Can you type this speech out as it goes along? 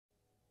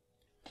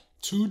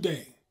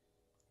Today,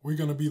 we're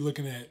going to be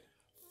looking at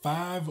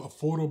 5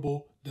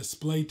 affordable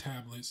display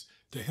tablets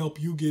to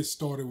help you get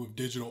started with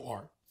digital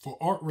art. For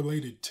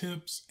art-related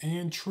tips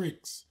and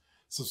tricks,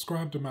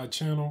 subscribe to my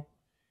channel,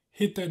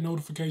 hit that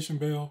notification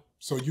bell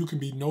so you can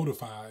be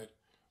notified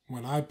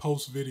when I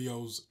post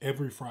videos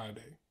every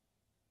Friday.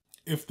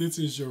 If this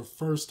is your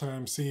first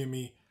time seeing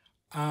me,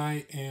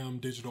 I am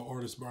digital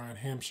artist Brian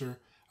Hampshire.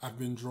 I've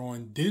been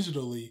drawing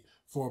digitally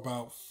for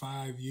about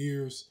 5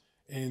 years,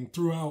 and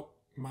throughout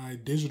my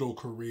digital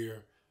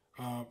career,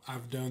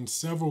 I've done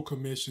several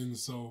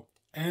commissions. So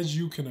as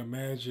you can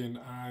imagine,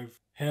 I've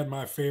had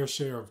my fair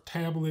share of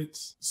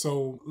tablets.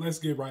 So let's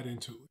get right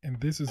into it.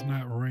 And this is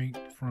not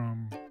ranked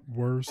from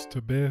worst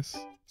to best.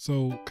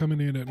 So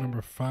coming in at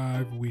number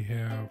 5, we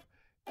have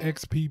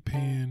XP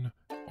Pen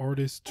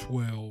Artist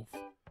 12.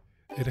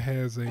 It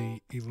has a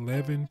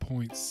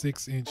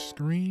 11.6 inch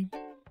screen.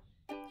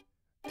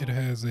 It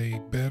has a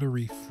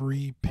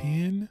battery-free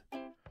pen.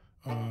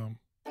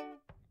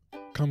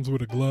 Comes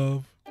with a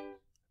glove.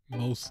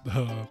 Most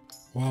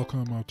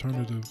Wacom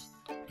alternatives,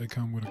 they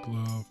come with a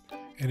glove.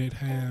 And it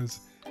has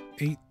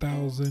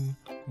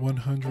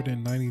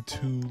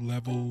 8,192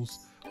 levels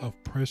of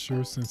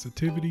pressure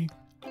sensitivity.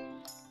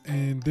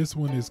 And this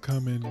one is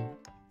coming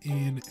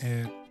in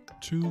at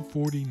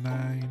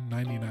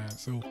 $249.99,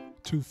 so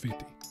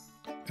 $250.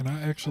 And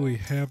I actually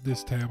have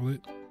this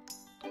tablet.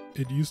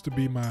 It used to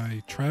be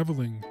my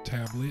traveling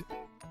tablet.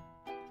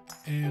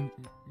 And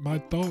my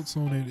thoughts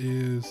on it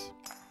is,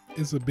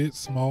 it's a bit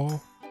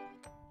small,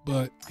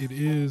 but it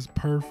is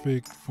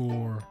perfect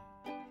for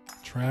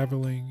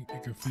traveling.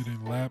 It can fit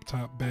in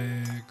laptop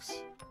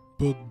bags,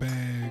 book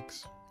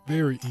bags,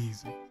 very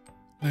easy.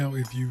 Now,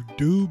 if you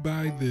do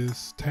buy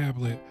this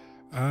tablet,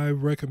 I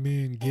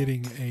recommend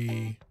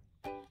getting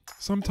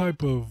some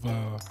type of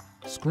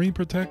screen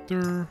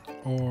protector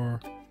or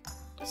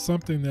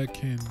something that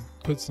can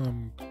put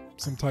some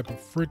type of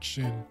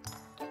friction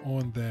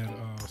on that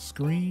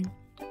screen,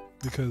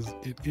 because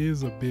it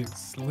is a bit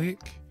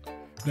slick.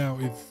 Now,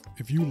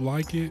 if you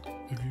like it,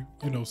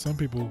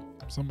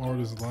 some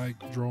artists like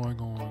drawing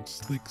on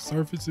slick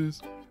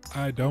surfaces.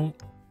 I don't.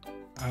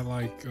 I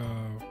like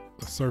a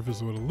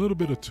surface with a little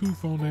bit of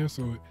tooth on there,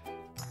 so it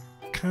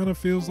kind of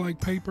feels like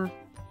paper.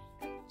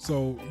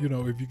 So,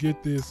 if you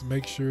get this,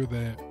 make sure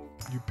that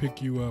you pick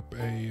you up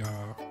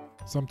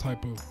some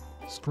type of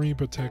screen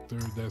protector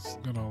that's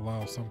going to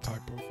allow some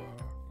type of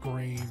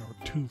grain or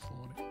tooth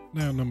on it.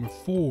 Now, number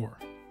 4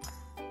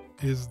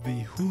 is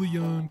the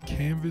Julian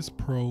Canvas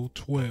Pro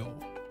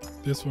 12.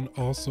 This one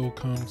also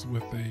comes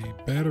with a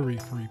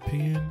battery-free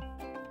pen,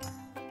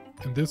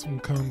 and this one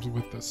comes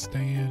with a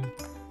stand.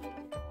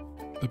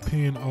 The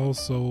pen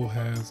also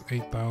has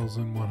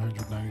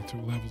 8,192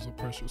 levels of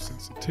pressure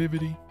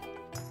sensitivity.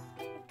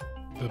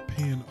 The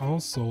pen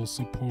also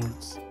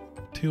supports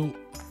tilt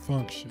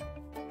function.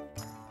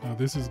 Now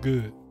this is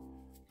good.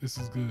 This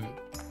is good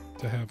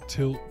to have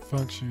tilt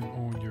function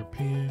on your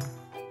pen,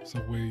 so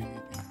where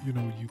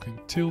you can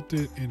tilt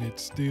it and it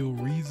still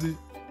reads it.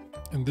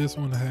 And this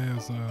one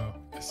has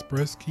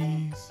express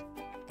keys.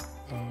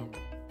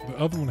 The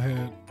other one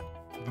had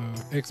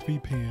the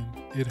XP pen.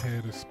 It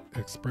had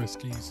express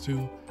keys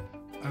too.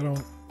 I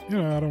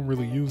don't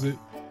really use it.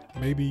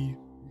 Maybe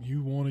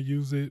you want to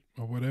use it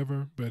or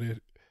whatever, but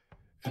it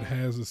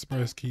has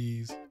express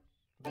keys.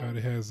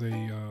 It has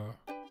a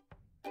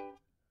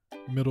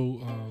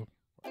middle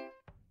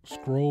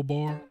scroll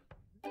bar.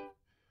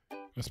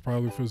 That's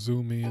probably for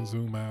zoom in,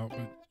 zoom out,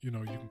 but you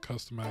can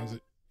customize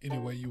it any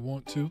way you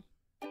want to.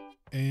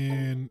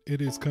 And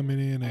it is coming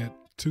in at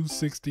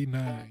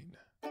 $269.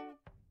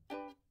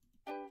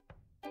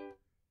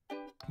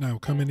 Now,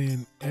 coming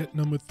in at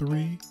number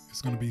 3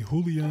 is going to be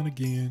Julian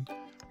again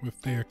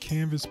with their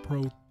Canvas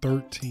Pro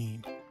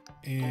 13.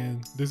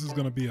 And this is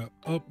going to be an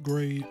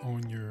upgrade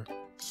on your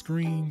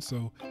screen.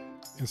 So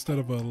instead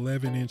of an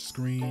 11-inch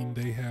screen,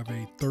 they have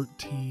a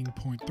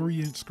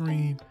 13.3-inch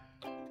screen.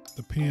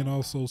 The pen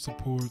also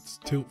supports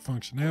tilt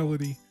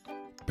functionality,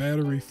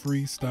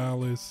 battery-free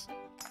stylus,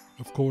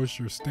 of course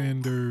your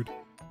standard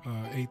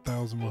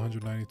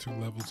 8,192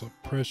 levels of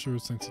pressure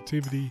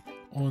sensitivity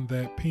on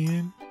that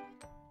pen.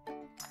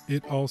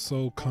 It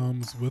also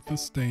comes with a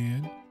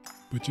stand,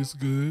 which is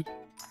good,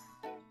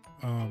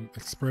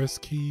 express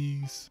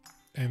keys,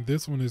 and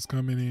this one is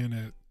coming in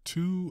at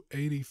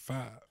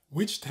 $285.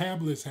 Which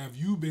tablets have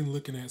you been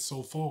looking at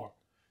so far?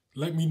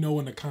 Let me know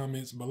in the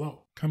comments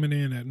below. Coming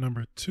in at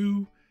number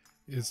 2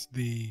 is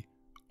the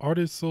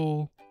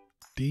Artisol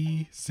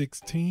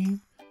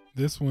D16.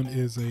 This one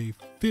is a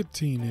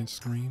 15-inch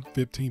screen,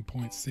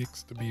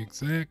 15.6 to be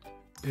exact.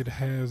 It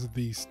has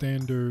the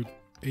standard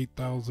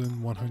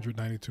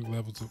 8,192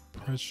 levels of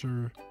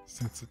pressure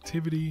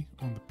sensitivity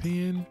on the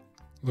pen.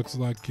 Looks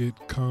like it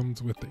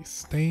comes with a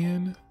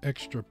stand,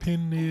 extra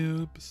pen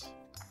nibs,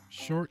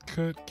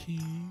 shortcut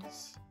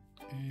keys,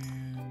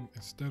 and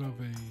instead of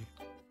a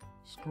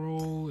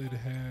scroll, it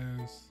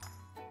has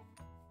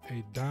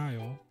a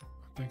dial. I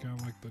think I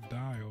like the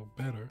dial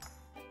better.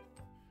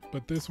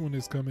 But this one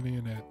is coming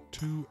in at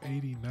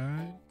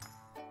 $289.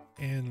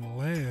 And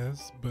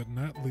last but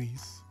not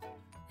least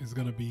is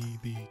going to be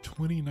the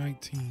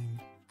 2019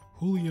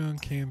 Julian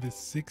Canvas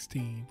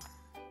 16.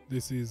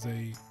 This is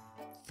a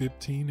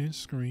 15-inch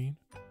screen.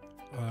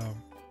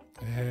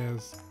 It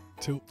has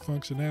tilt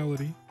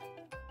functionality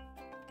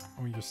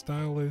on your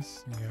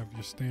stylus. You have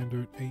your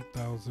standard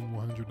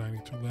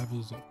 8,192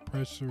 levels of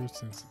pressure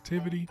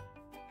sensitivity.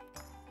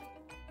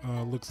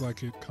 Looks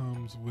like it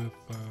comes with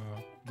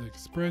the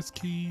express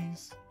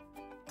keys.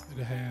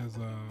 It has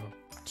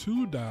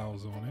 2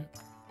 dials on it.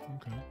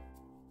 Okay.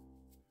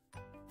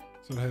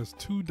 So it has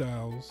 2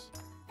 dials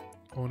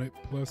on it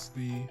plus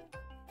the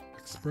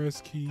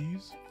express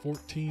keys,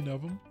 14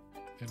 of them,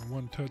 and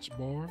 1 touch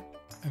bar.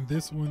 And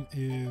this one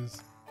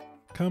is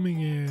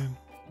coming in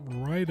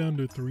right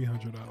under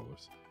 $300,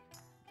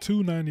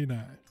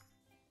 $299.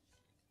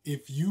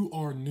 If you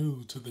are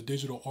new to the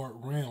digital art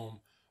realm,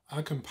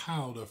 I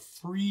compiled a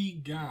free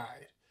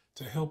guide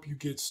to help you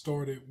get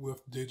started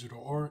with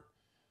digital art.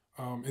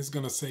 It's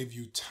going to save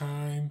you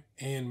time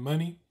and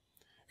money.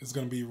 It's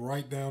going to be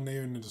right down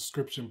there in the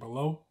description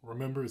below.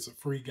 Remember, it's a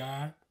free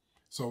guide,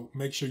 so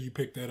make sure you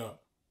pick that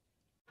up.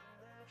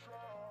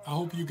 I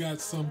hope you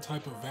got some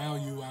type of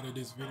value out of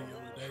this video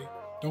today.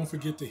 Don't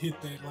forget to hit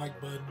that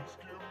like button,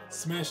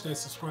 smash that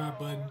subscribe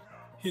button,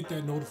 hit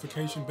that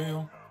notification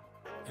bell,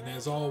 and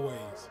as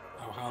always,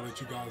 I'll holler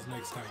at you guys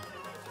next time.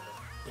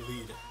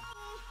 Believe it.